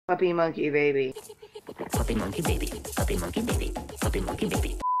Puppy monkey baby. Puppy monkey baby. Puppy monkey baby. Puppy monkey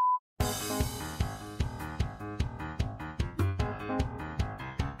baby.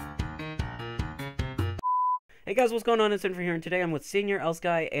 Hey guys, what's going on? It's Infer here, and today I'm with Senior,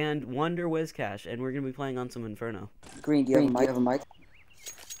 Elsky, and Wonder Wizcash, and we're gonna be playing on some Inferno. Green, do you have a mic?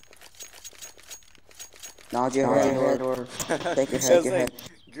 Nod your head or take your head.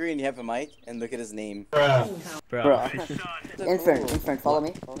 Green, you have a mic, and look at his name. Bro. Infern, follow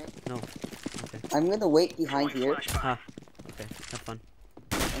me. No. Okay. I'm gonna wait behind here Ah. Okay, have fun.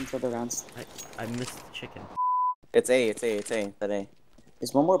 until the rounds. I missed the chicken. It's A, that A.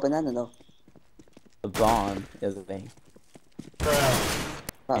 There's one more banana though. The bomb is a thing.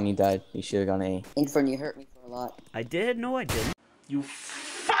 And he died. He should have gone A. Infern, you hurt me for a lot. I did? No, I didn't. You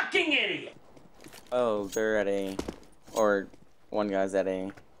fucking idiot! Oh, they're at A. Or one guy's at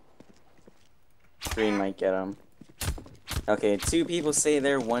A. Green might get him. Okay, 2 people stay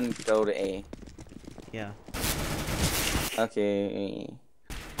there, 1 go to A. Yeah. Okay.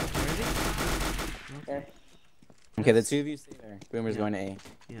 Where is he? There. Okay, the 2 of you stay there. Boomer's going to A.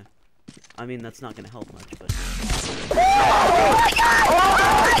 Yeah. I mean, that's not gonna help much, but...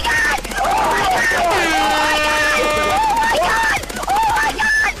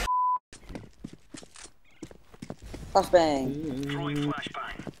 Flashbang. Throwing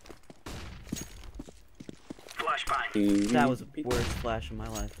flashbang. That was the worst flash of my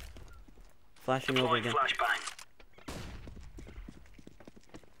life. Flashing over again.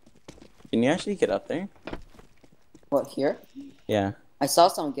 Can you actually get up there? What, here? Yeah. I saw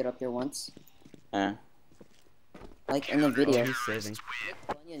someone get up there once. Like in the Oh, video. he's saving.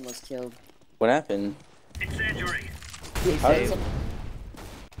 Onion was killed. What happened? Incendiary. He How did saved.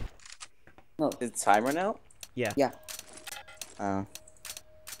 No. Did time run out? Yeah. Yeah. Oh.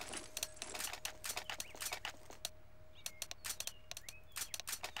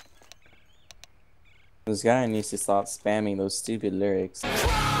 This guy needs to stop spamming those stupid lyrics. I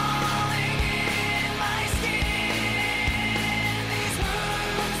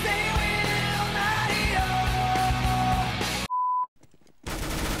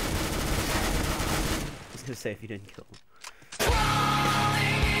was gonna say if you didn't kill him.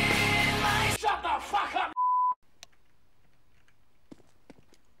 Shut the fuck up!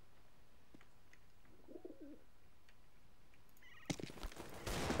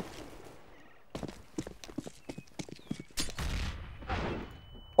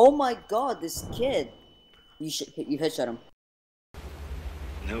 Oh my god, this kid. You headshot him.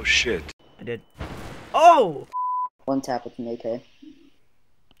 No shit. I did. Oh! One tap with an AK.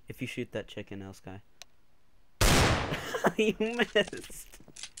 If you shoot that chicken, Elsky. You missed.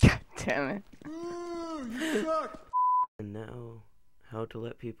 Damn it. And now, how to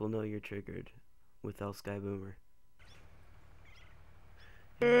let people know you're triggered with Elsky Boomer.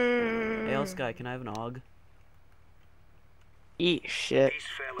 Hey Elsky, can I have an AUG? Eat shit. These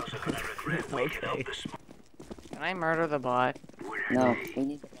fellas are gonna regret waking up this morning. Can I murder the bot? No, we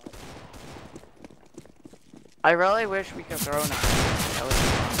need the bot. I really wish we could throw knives. That was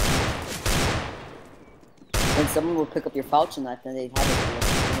fun. When someone will pick up your falchion knife, then they'd have it for the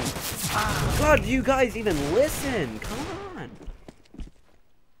rest of God, do you guys even listen? Come on.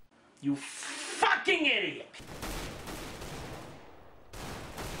 You fucking idiot!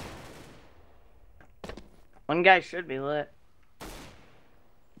 One guy should be lit.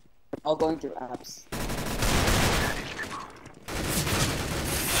 the game. All going through apps.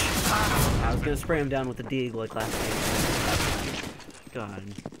 I was gonna spray him down with the Deagle like last game. God.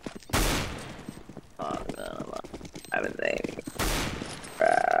 Oh no, I was aiming.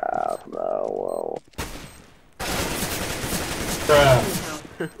 Whoa.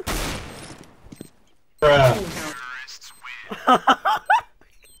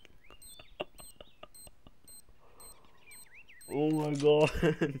 Oh my god.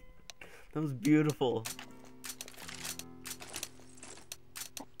 That was beautiful.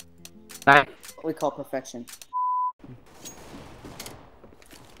 Nice. What we call perfection.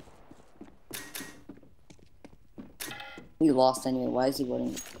 We lost anyway. Why is he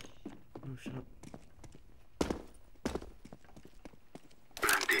winning? Oh, shut up.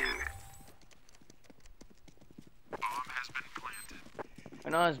 Who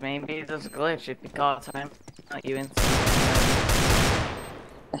knows, maybe it does glitch if you call time. Not you inside.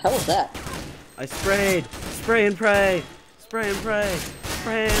 The hell is that? I sprayed! Spray and pray! Spray and pray!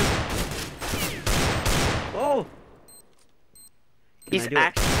 Spray and... Oh! Can I He's do it?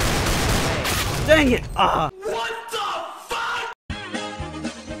 actually. Dang it! Ah!